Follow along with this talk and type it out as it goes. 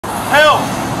Help!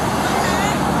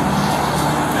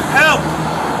 Help!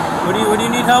 What do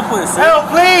you need help with, sir? Help,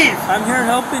 please! I'm here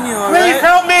helping you, all Please right?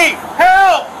 help me!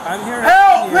 Help! I'm here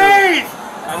help, helping you. Please!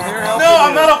 I'm here helping you. No, you.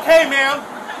 I'm not okay, ma'am.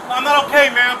 I'm not okay,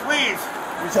 ma'am. Please.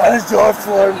 He's on his door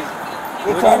for me.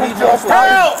 What do you need help with?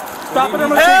 Help! Stop it,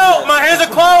 I'm gonna Help! My hands are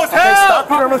closed. Okay, Help!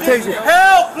 stop it, I'm gonna take it.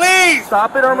 Help, please!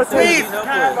 Stop it, I'm gonna take Please! it.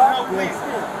 Help, please!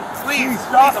 Please!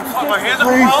 Stop. My hands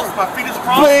are crossed. My feet is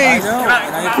crossed. Please! I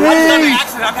know. Please!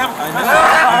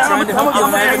 I'm trying to help you.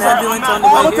 I'm having an ambulance on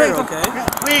the way here, okay?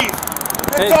 Please!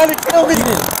 Hey, trying to kill me.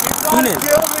 Keenan,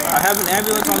 I have an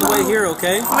ambulance on the way here,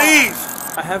 okay? Please!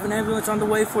 I have an ambulance on the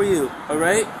way for you, all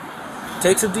right?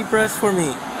 Take some deep breaths for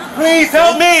me. Please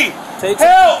help me! Take some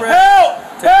Help! deep breaths. Help!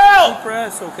 Take Help! some deep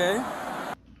breaths, okay?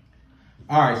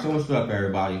 Alright, so what's up,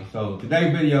 everybody? So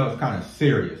today's video is kind of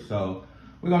serious. So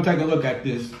we're gonna take a look at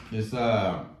this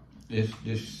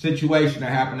situation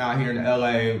that happened out here in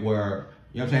LA where,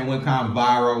 you know what I'm saying, went kind of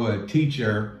viral, where a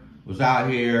teacher was out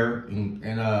here and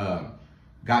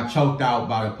got choked out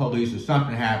by the police or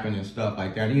something happened and stuff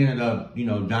like that. He ended up, you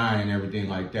know, dying and everything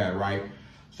like that, right?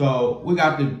 So we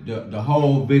got the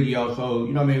whole video. So,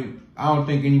 you know what I mean? I don't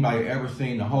think anybody ever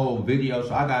seen the whole video.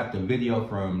 So I got the video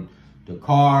from the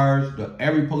cars,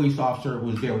 every police officer who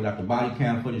was there. We got the body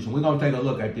cam footage, and we're gonna take a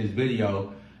look at this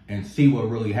video and see what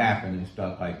really happened and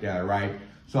stuff like that, right?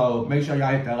 So make sure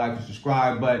y'all hit that like and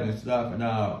subscribe button and stuff, and you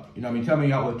know what I mean, tell me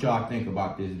y'all what y'all think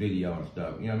about this video and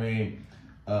stuff. You know what I mean?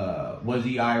 Was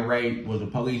he irate? Was the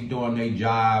police doing their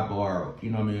job? Or, you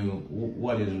know what I mean,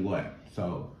 what is what?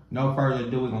 So no further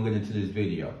ado, we're gonna get into this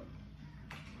video.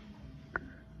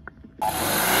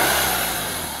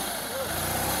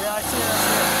 Yeah, I see it.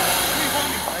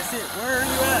 I see it. Where are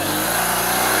you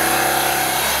at?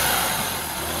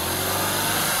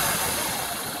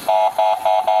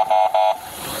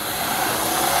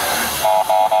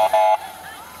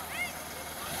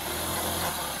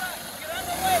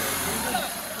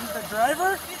 He's the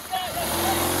driver?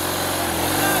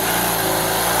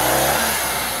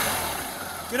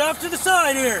 Get off to the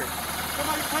side here.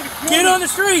 Get on the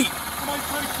street.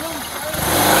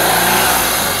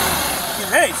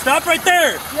 Hey, stop right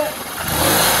there.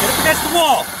 Get up against the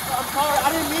wall. I'm sorry,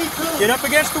 I didn't mean to. Get up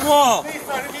against the wall. Please,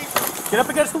 sir, I didn't mean to. Get up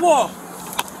against the wall.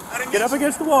 I didn't Get mean up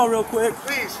against the wall real quick.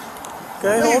 Please.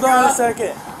 Okay, Please, hold on God. a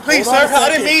second. Please, Hold on sir, a I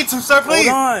didn't second. mean to, sir, please.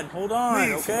 Hold on,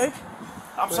 Please. okay?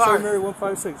 I'm West sorry. Mary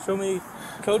 156. Show me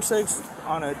code 6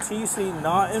 on a TC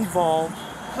not involved.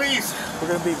 Please. We're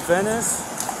going to be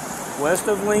Venice, west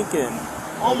of Lincoln.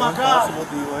 Oh my God. Possible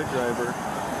DUI driver.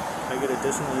 Can I get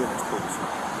additional units, please?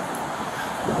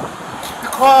 The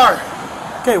car.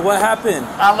 Okay, what happened?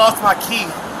 I lost my key.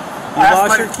 You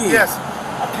lost your key? Yes.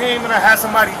 I came and I had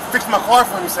somebody fix my car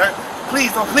for me, sir.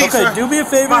 Please, don't, please, Okay, sir. do me a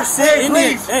favor. My- Sit hey, in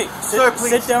please. here. Hey, Sir, please.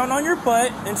 sit down on your butt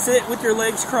and sit with your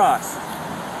legs crossed.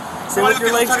 Sit Somebody- with your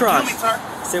they legs gonna try to crossed. kill me,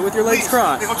 sir. Sit with your legs Please.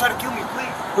 crossed. They're gonna try to kill me,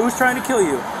 please. Who's trying to kill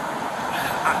you?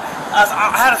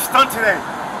 I had a stunt today.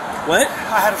 What?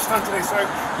 I had a stunt today, sir.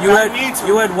 You I had need to.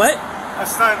 you had what? A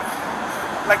stunt.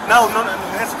 Like, no,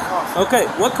 that's a cost. Okay,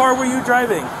 what car were you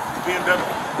driving? BMW.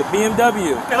 The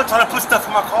BMW. They're gonna try to put stuff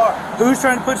in my car. Who's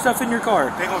trying to put stuff in your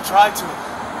car? They're gonna try to.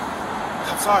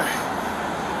 I'm sorry.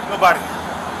 Nobody.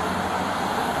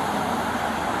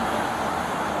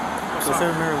 I'm So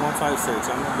sorry. 7 Mary 156.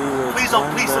 I'm gonna be with Please don't,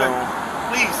 Glenn please, sir. Bell.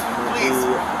 Please, I'm gonna please.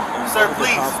 be in Sir, front of the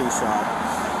please. coffee shop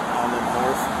on the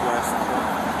northwest,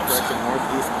 direction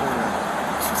northeast corner.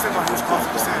 She said my who's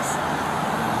coffee says.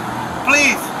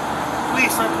 Please.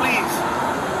 Please, sir, please.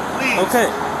 Please. Okay.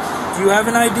 Do you have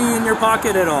an ID in your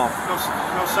pocket at all?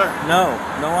 No, sir. No.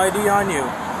 No ID on you.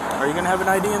 Are you gonna have an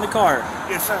ID in the car?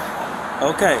 Yes, sir.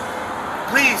 Okay.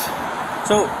 Please.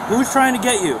 So who's trying to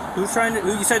get you? Who's trying to?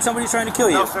 You said somebody's trying to kill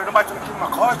you. No, sir. Nobody's trying to kill my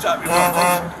car job.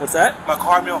 Malfunction. What's that? My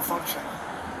car malfunction.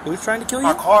 Who's trying to kill My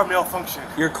you? car malfunction.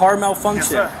 Your car Yes, malfunction.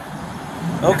 sir.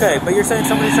 Okay, but you're saying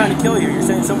somebody's trying to kill you. You're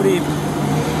saying somebody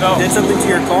No. did something to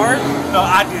your car? No,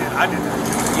 I did. I did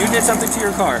that. You did something to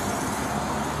your car.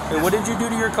 Hey, what did you do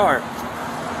to your car?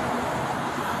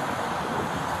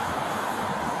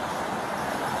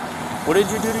 What did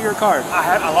you do to your car?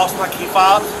 I lost my key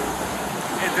fobs,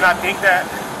 and then I think that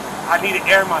I needed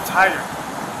air in my tire.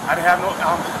 I didn't have no.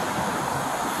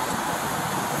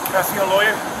 Can I see a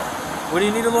lawyer? What do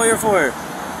you need a lawyer for?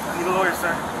 I need a lawyer,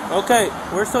 sir. Okay,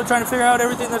 we're still trying to figure out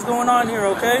everything that's going on here,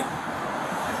 okay?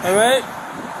 All right?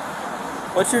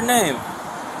 What's your name?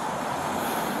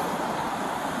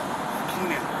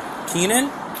 Keenan. Keenan?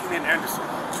 Keenan Anderson.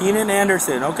 Keenan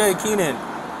Anderson. Okay, Keenan.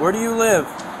 Where do you live?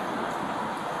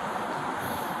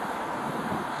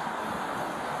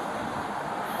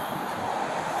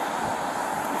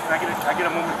 Can I get a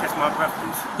moment to catch my breath,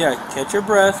 please? Yeah, catch your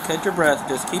breath. Catch your breath.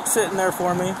 Just keep sitting there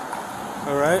for me.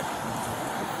 All right.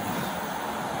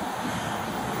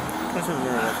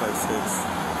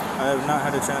 I have not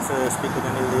had a chance to speak with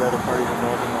any of the other parties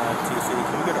involved in the TC.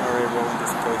 Can we get an RA rolling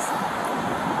just in case?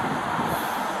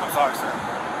 I'm sorry, sir.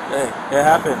 Hey, it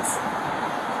happens.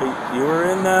 So you were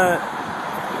in the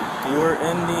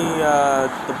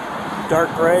dark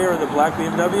gray or the black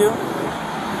BMW?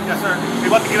 Yes, sir. They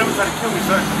about to get up and try to kill me,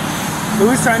 sir.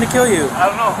 Who's trying to kill you? I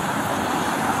don't know.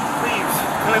 Please,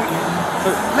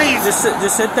 please.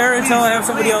 Just sit there until I have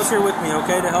somebody else here with me,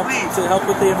 okay, to help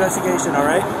with the investigation. All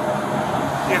right?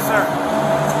 Yes, sir.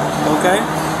 Okay.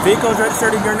 Vehicle's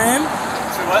registered in your name?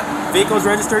 Say what? Vehicle's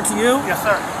registered to you? Yes,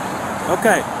 sir.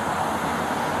 Okay.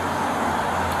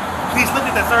 Please look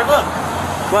at that, sir. Look.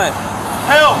 What?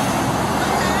 Help!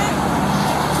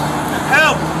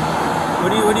 Help! What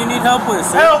do you need help with,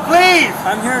 sir? Help, please!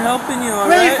 I'm here helping you, all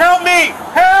Please right? help me!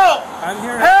 Help! I'm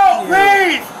here Help, helping you.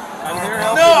 please! I'm here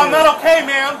helping No, you. I'm not okay,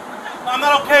 ma'am. I'm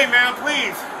not okay, ma'am.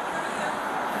 Please.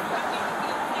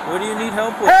 What do you need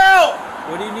help with? Help!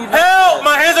 What do you need help Help! with?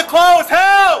 My hands are closed.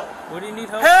 Help! What do you need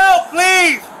help Help,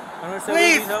 please! I don't understand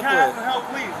Please, what you can I need have some help,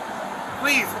 please?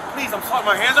 Please, please, I'm sorry.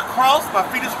 My hands are crossed. My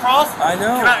feet is crossed. I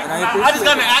know. I just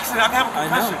got in an accident. I have a I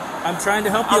concussion. know. I'm trying to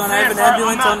help you, I'm and I have an saying, sir,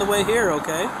 ambulance I'm on the way here,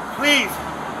 okay? Please,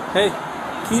 Hey,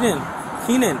 Keenan,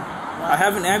 I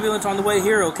have an ambulance on the way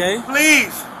here, okay?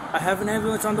 please, I have an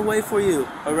ambulance on the way for you,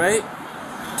 all right?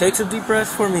 Take some deep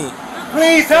breaths for me.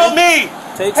 please help me!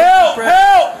 Take some Help! deep breaths.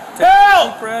 Help! Take some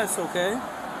Help! deep breaths, okay?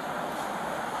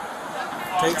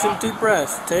 Take some deep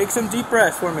breaths. Take some deep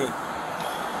breaths for me.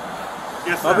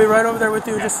 Yes, sir. I'll be right over there with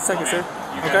you in just a second, sir.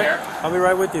 Okay? I'll be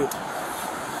right with you.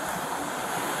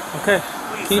 Okay,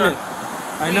 Please, Keenan. sir.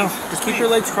 I know. Please, Just keep please. your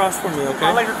legs crossed for me, My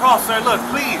okay? legs are crossed, sir. Look,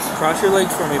 please. Cross your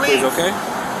legs for me, please, Please. okay?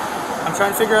 I'm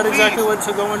trying to figure out exactly Please. what's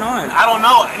going on. I don't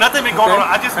know. Nothing been going Okay? on.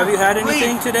 I just. Have you had please.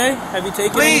 anything today? Have you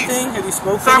taken Please. anything? Have you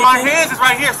smoked Sir, my anything? hands is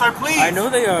right here, sir. Please. I know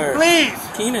they are. Please.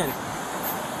 Keenan,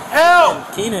 Help!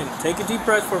 Keenan, take a deep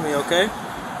breath for me, okay?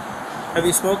 Have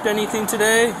you smoked anything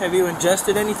today? Have you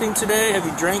ingested anything today? Have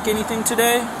you drank anything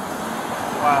today?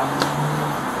 Wow.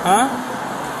 Huh?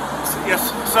 Yes,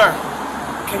 sir.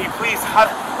 Can you please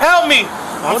help me?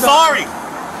 I'm Hold on. sorry.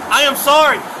 I am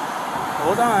sorry.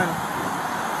 Hold on.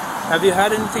 Have you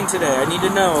had anything today? I need to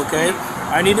know, okay?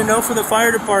 I need to know for the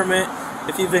fire department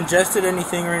if you've ingested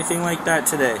anything or anything like that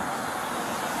today.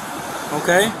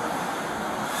 Okay?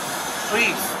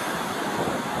 Please.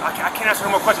 I can't answer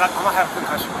no more questions. I'm gonna have a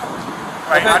concussion.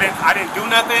 Right? Okay. I didn't do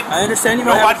nothing. I understand you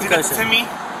might have a Nobody did nothing to concussion. me.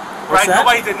 What's Right? that?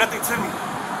 Nobody did nothing to me.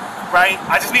 Right?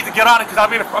 I just need to get on it because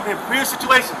I'm in a previous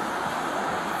situation.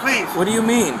 Please. What do you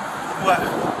mean? What?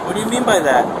 What do you mean by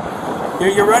that?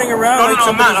 You're running around No, like no, I'm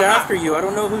somebody's not. after you. I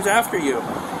don't know who's after you.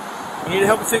 I need to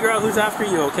help figure out who's after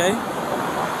you, okay?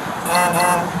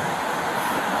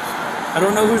 I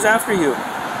don't know who's after you.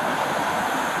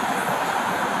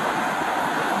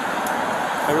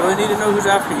 I really need to know who's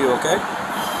after you, okay?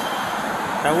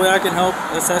 That way I can help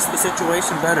assess the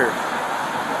situation better.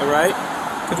 Alright?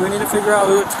 Because we need to figure out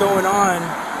what's going on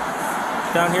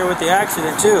down here with the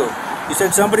accident, too. You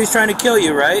said somebody's trying to kill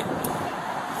you, right?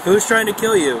 Who's trying to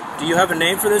kill you? Do you have a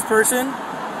name for this person?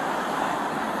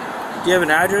 Do you have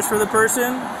an address for the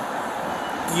person?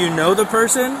 Do you know the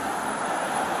person?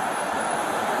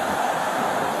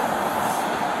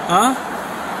 Huh?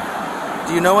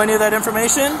 Do you know any of that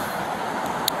information?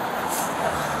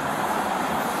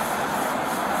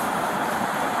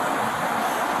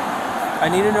 I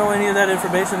need to know any of that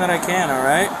information that I can,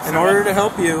 alright? In order to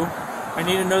help you, I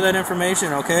need to know that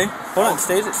information, okay? Hold on,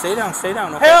 stay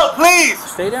down, okay? Help, please!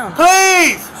 Stay down,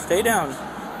 Please! stay down.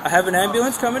 I have an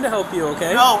ambulance coming to help you,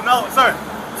 okay? No, sir.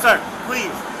 Sir, please.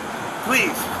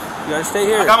 Please. You gotta stay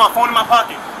here. I got my phone in my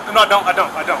pocket. No, I don't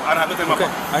have nothing in my Okay,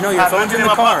 pocket. I know your have phone's in nothing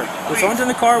the car. pocket. Your Please. phone's in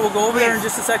the car. We'll go over there in Please.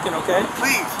 just a second, okay?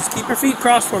 Please. Just keep your feet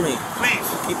crossed for me. Please.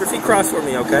 Keep your feet crossed for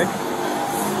me, okay?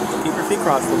 Keep your feet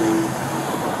crossed for me.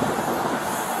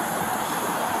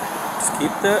 Just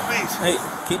keep the... Please. Hey,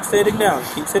 keep sitting down.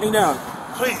 Keep sitting down.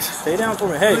 Please. Stay down for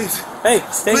me. Hey, Please. hey,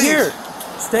 stay Please. here.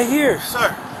 Stay here.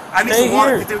 Sir, I need Stay some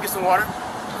water. here. Can you get some water?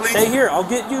 Please. Stay here. I'll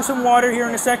get you some water here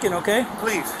in a second, okay?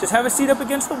 Please. Just have a seat up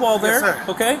against the wall there, Yes,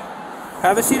 sir. okay?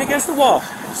 Have a seat against the wall.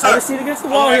 Sir. Have a seat against the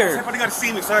wall here. Everybody got to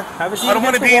see me, sir. Have a seat I don't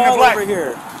want against to the be in the wall black. over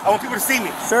here. I want people to see me.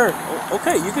 Sir,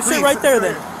 okay, you can sit Please, right there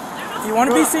sir. then. If you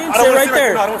want to be seen, I don't sit wanna right sit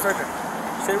there. No, I don't want to sit right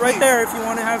there. Sit right Please. there if you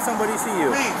want to have somebody see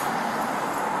you. Please.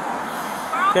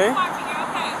 Okay?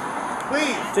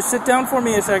 Please. Just sit down for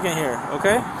me a second here,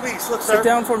 okay? Please, look, sir. Sit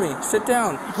down for me. Sit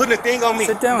down. You're putting a thing on me.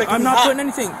 Sit down. Making I'm me not hot. putting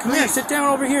anything. Come here. Please. Sit down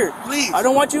over here. Please. I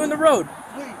don't want you in the road.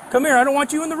 Please. Come here. I don't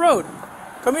want you in the road.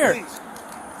 Come here. Please.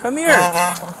 Come here.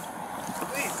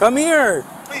 Please. Come here.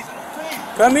 Please.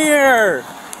 Please. Come here.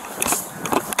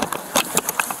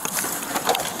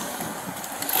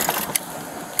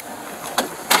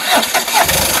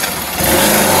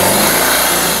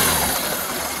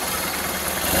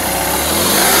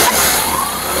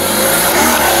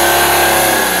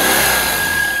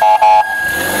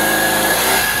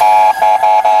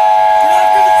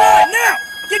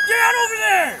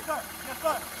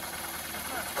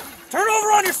 Turn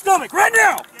over on your stomach right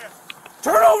now! Yes.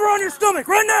 Turn over on your stomach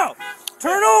right now!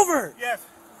 Turn over! Yes.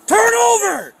 Turn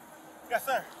over! Yes,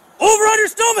 sir. Over on your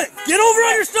stomach! Get over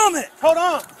on your stomach! Hold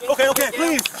on. Okay, okay,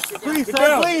 please. Please,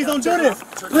 sir, please don't do this.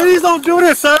 Please don't do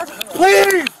this, sir.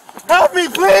 Please! Help me,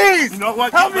 please! You know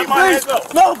what? Help me, Let my please! hands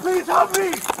go. No, please help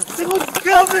me!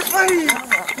 Help me, please!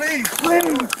 Please,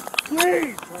 please,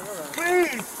 please,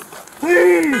 please,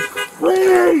 please,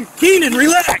 please! Keenan,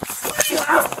 relax!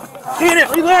 Keenan,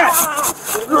 relax!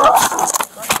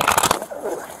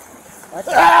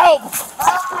 Help!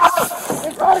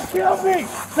 They're trying to kill me!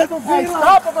 Hey,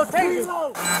 stop, I'm gonna take you.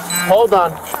 Hold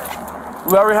on.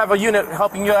 We already have a unit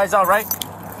helping you guys out, right?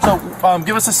 So,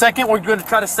 give us a second. We're going to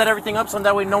try to set everything up so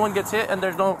that way no one gets hit and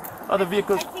there's no other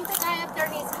vehicles. I think the guy up there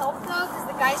needs help though, because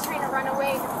the guy's trying to run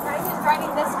away. The guy who's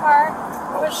driving this car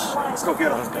was Let's go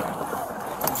get him. Let's go.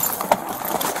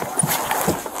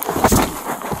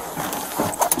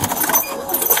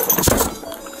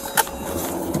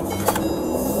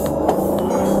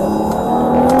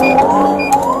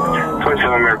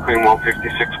 American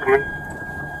 156 coming.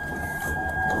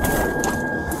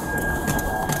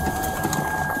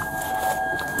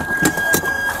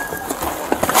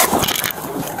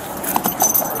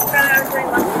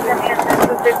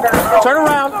 Turn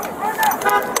around.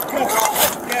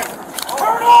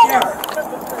 Turn over!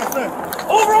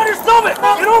 Over on your stomach!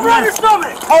 Get over on your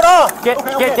stomach! Hold on! Get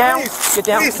down. Please. Get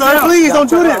down. Please, sir, please don't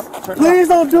do this! Please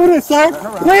don't do this, sir!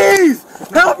 Please!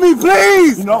 Help me,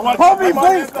 please! You know what? Help me, Let my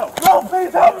please! hands go. No,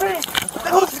 please help me!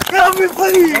 Help me,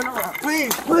 please!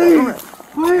 Please, please!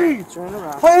 Please!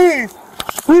 Please!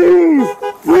 Please!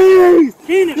 Please!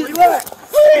 Keenan, relax.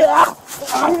 Please!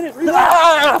 Keenan,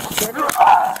 relax.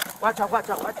 Watch out, watch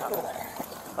out, watch out.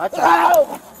 Watch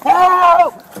out!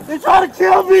 Help! They're trying to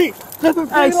kill me!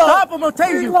 Hey, stop, I'm gonna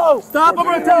tase you. Stop, I'm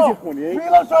gonna tase you.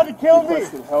 Relo's trying to kill me!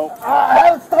 I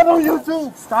have stuff on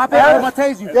YouTube! Stop it, or I'm gonna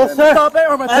tase you. Yes, sir. Stop it,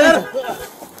 or I'm gonna tase you.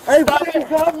 Hey, please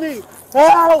help me!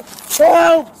 Help!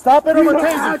 Help! Stop it, or I'm gonna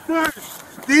tase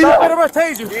you. Stop it, or I'm gonna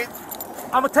tase you.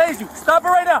 I'm gonna tase you. Stop it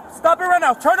right now. Stop it right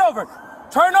now. Turn over.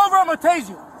 Turn over, I'm gonna tase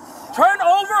you. Turn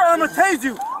over, or I'm gonna tase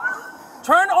you.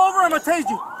 Turn over, I'm gonna tase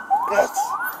you. Yes.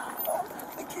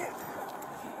 I can't.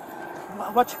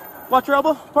 Watch your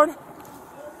elbow, partner.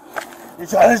 You're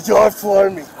trying to George for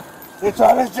me. You're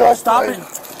trying to George Stop for it. me.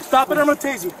 Stop it, or I'm gonna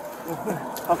tase you.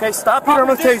 Okay, stop it, or I'm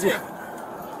gonna tase you.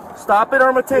 Stop it, or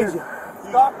I'm gonna tase you.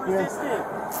 Stop resisting.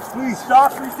 Please.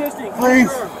 Stop resisting.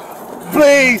 Please.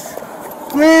 Please.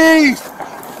 Please.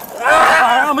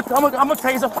 I'm gonna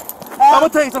tase him. I'm gonna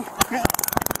tase him.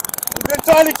 They're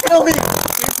trying to kill me.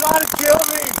 They're trying to kill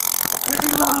me.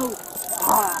 Reload.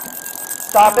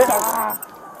 Stop it.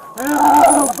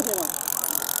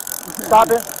 Stop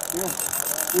it.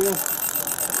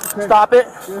 Stop it.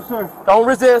 Yes, sir. Don't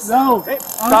resist. No.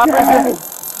 Stop resisting.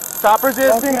 Stop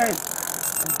resisting. Okay.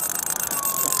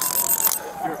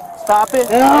 Stop it.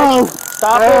 Help.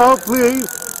 Stop Help, please.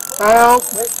 Help.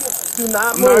 it. Do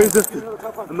not I'm not move. resisting.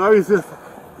 I'm not resisting.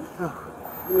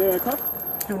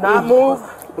 Do not move.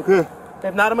 Okay.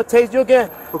 If not, I'm gonna tase you again.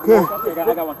 Okay. I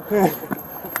got one. Okay.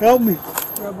 Help me.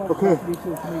 Okay.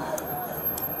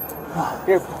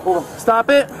 Here, hold on. Stop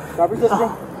it. Stop resisting.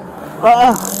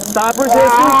 Stop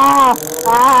resisting.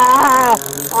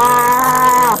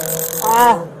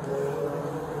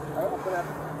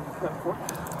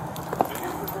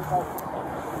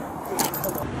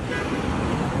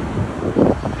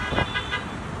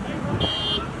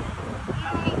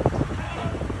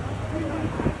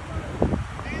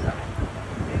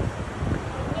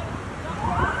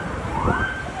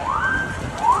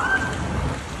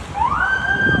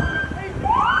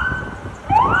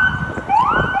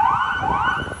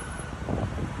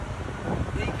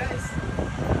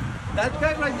 That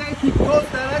guy right there, he caused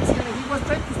that accident. He was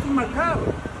trying to steal my car.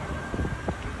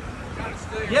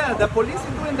 Yeah, the police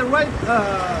is doing the right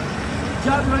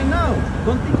job right now.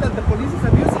 Don't think that the police is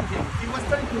abusing him. He was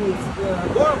trying to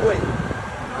go away.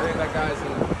 I think that guy's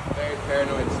in a very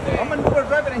paranoid state. I'm an Uber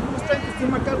driver and he was trying to steal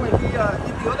my car when he hit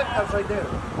the other cars right there.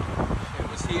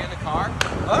 Was he in the car?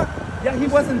 Huh? Yeah, he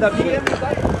was in the BM.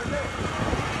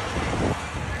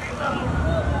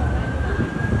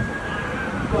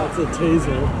 That's a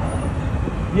taser.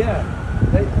 Yeah,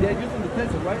 they're using the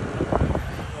Tased, right?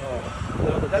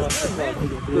 That's good, man.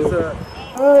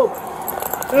 Help!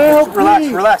 Help! Relax,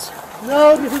 please. relax.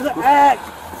 No, this is an act.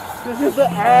 This is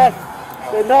an act.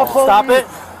 They're not police. Stop it.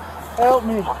 Help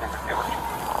me.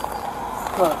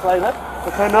 Slide up.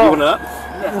 Okay, no. You want up?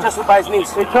 Yeah, just by his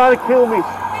knees. They're trying to kill me.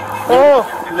 Oh!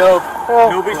 No.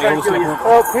 Help! Nobody's trying to kill you.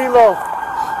 Help! Pilo!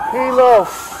 Pilo!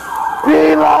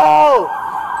 Pilo!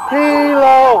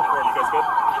 Pilo! You guys good?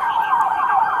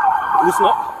 Loosen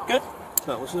up. Good?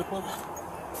 No, loosen up a little bit.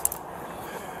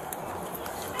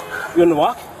 You want to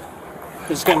walk?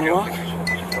 Just getting to walk? I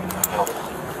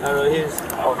don't know, his.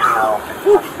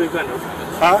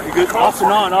 Huh? You good? Off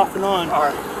and on, off and on.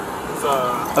 Alright.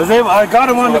 I got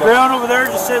him on the ground over there,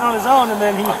 just sitting on his own, and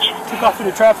then he took off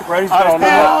into traffic, right? I don't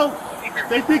know.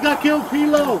 They think I killed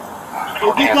Pilo.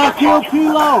 They think I killed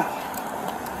Pilo.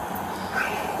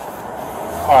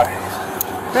 Alright.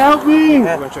 Help me!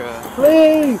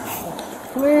 Please!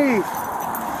 Please!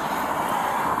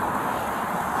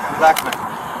 Relax, man.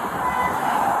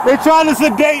 They're trying to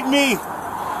sedate me.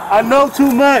 I know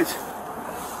too much.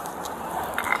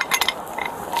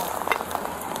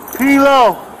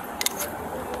 Pilo.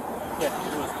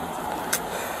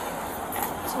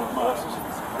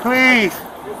 Please.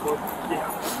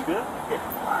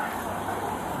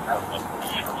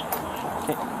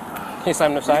 Can you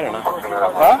slam the side or not?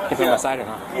 Huh? Can you slam the side or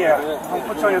not? Yeah. I'll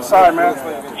put you on your side, man.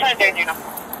 Let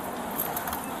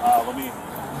me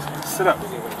sit up.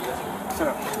 Sit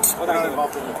up.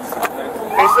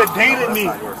 They sedated me.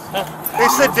 They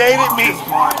sedated me.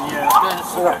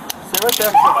 Sit up. Sit right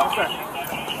there.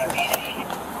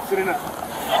 Sit in there.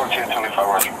 1425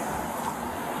 Roger.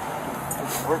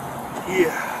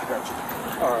 Yeah.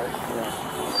 Alright.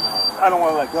 I don't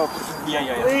want to let go.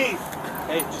 Yeah. Please.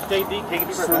 Hey, just take a deep breath.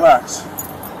 Just relax.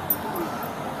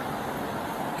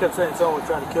 Kept saying someone was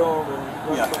trying to kill him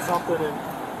and something and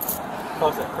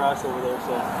caused that crash over there,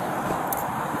 so.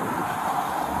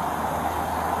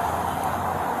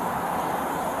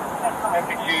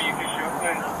 FQ, you can shoot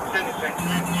and send the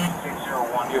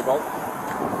 601. Your boat?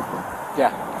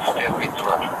 Yeah. Okay, wait,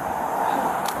 Roger.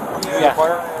 Yeah.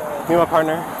 Me and my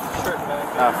partner.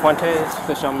 Fuentes,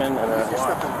 Fisherman, and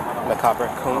the copper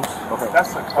cones. Okay.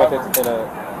 That's the copper. In a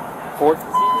Ford. Is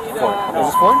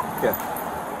this Ford? Yeah.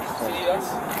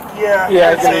 Yeah.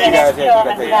 Yeah, I can meet you guys. Yeah, you got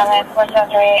that.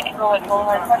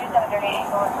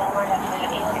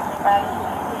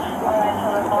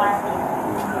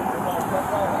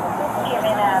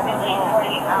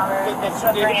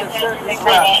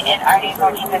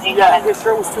 Yeah, his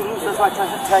shirt was too loose. That's why I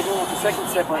tried to tag him with the second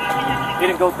step, but he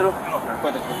didn't go through.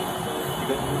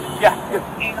 Yeah, good.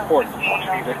 Ford. Okay.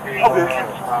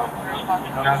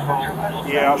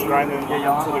 Yeah, I was grinding to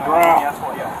the ground.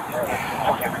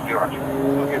 I'll get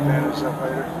bandaged up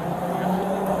later.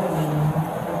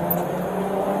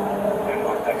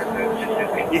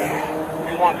 Yeah.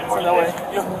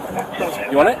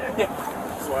 You want it? Yeah.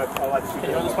 So I like to keep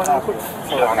it on this one real quick.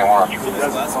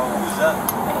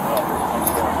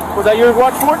 Was that your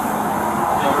watch, Ford?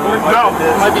 No.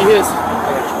 It might be his.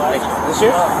 This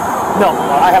yours? No,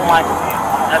 I have mine.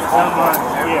 That's not mine.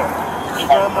 Yeah. It's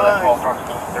not mine.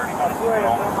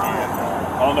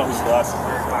 I don't know whose glasses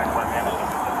are.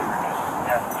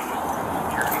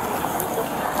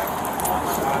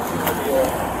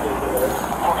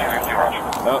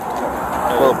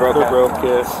 Oh, broke,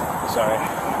 yes. Sorry.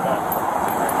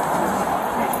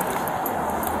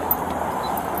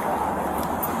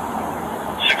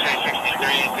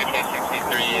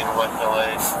 6863 in West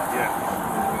LA. Yeah.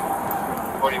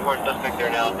 44 suspect there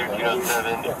now,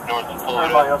 1307 north of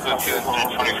Florida,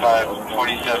 225,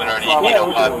 47 already,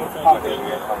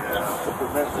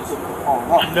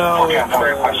 1805. No. Okay, I'm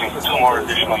very requesting 2 more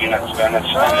additional units, Ben. That's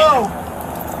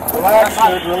Relax,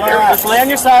 dude, relax. Just lay on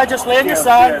your side, just lay on your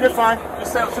side. You're fine.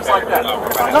 Just like that. No,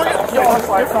 you're fine. Just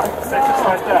like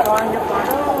that.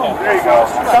 There you go.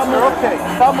 Stop moving. Okay.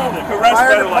 Stop moving. The rest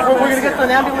better like We're going to get to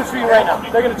an ambulance for you right now.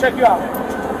 They're going to check you out.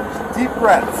 Deep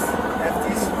breaths.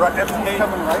 FT's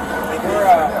coming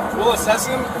right. We'll assess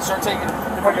him and start taking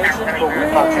information, but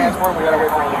we're not transport. We gotta wait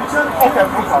for him. Okay,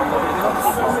 no problem.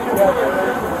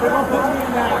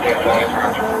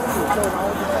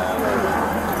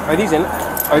 Are these in?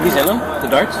 Are these in them? The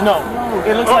darts? No.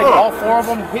 It looks like all 4 of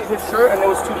them hit his shirt and it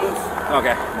was too loose.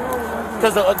 Okay.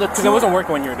 Because it wasn't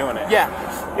working when you were doing it. Yeah.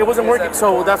 It wasn't working,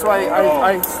 so that's why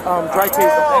I dry tased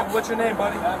it. What's your name,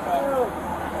 buddy?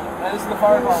 This is the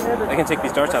fire department. I can take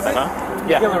these darts out then, huh?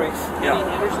 Yeah. Hillary. Yeah.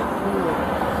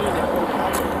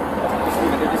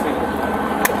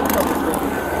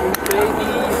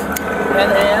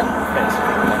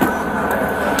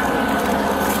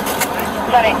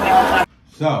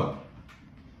 So,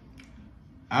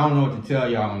 I don't know what to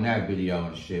tell y'all on that video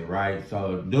and shit, right?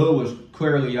 So, dude was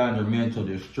clearly under mental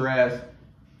distress.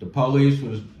 The police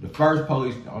was, the first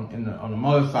police on the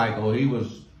motorcycle, he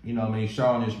was, you know what I mean,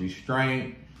 showing his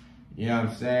restraint, you know what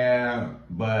I'm saying?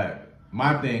 But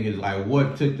my thing is like,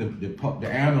 what took the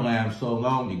ambulance so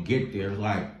long to get there? It's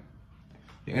like,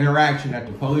 the interaction that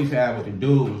the police had with the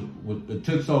dude it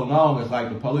took so long. It's like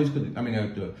the police could, I mean,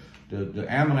 the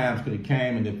ambulance could have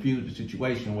came and diffused the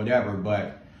situation or whatever,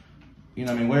 but, you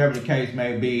know what I mean, whatever the case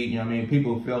may be, you know what I mean,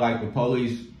 people feel like the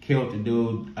police killed the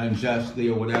dude unjustly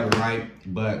or whatever, right?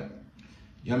 But,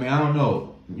 you know what I mean, I don't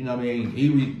know. You know what I mean,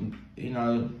 you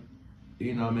know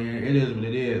what I mean, it is what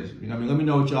it is. You know what I mean, let me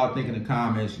know what y'all think in the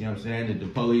comments, you know what I'm saying, that the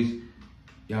police,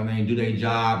 you know what I mean, do their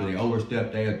job, do they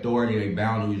overstep their authority, their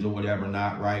boundaries or whatever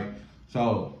not, right?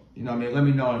 So, you know what I mean, let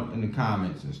me know in the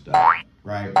comments and stuff,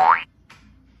 right?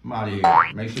 I'm out of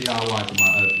here. Make sure y'all watch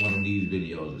one of these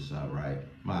videos or something, right?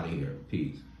 I'm out of here.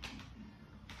 Peace.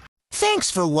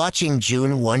 Thanks for watching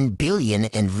June 1 Billion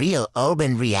and Real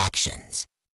Urban Reactions.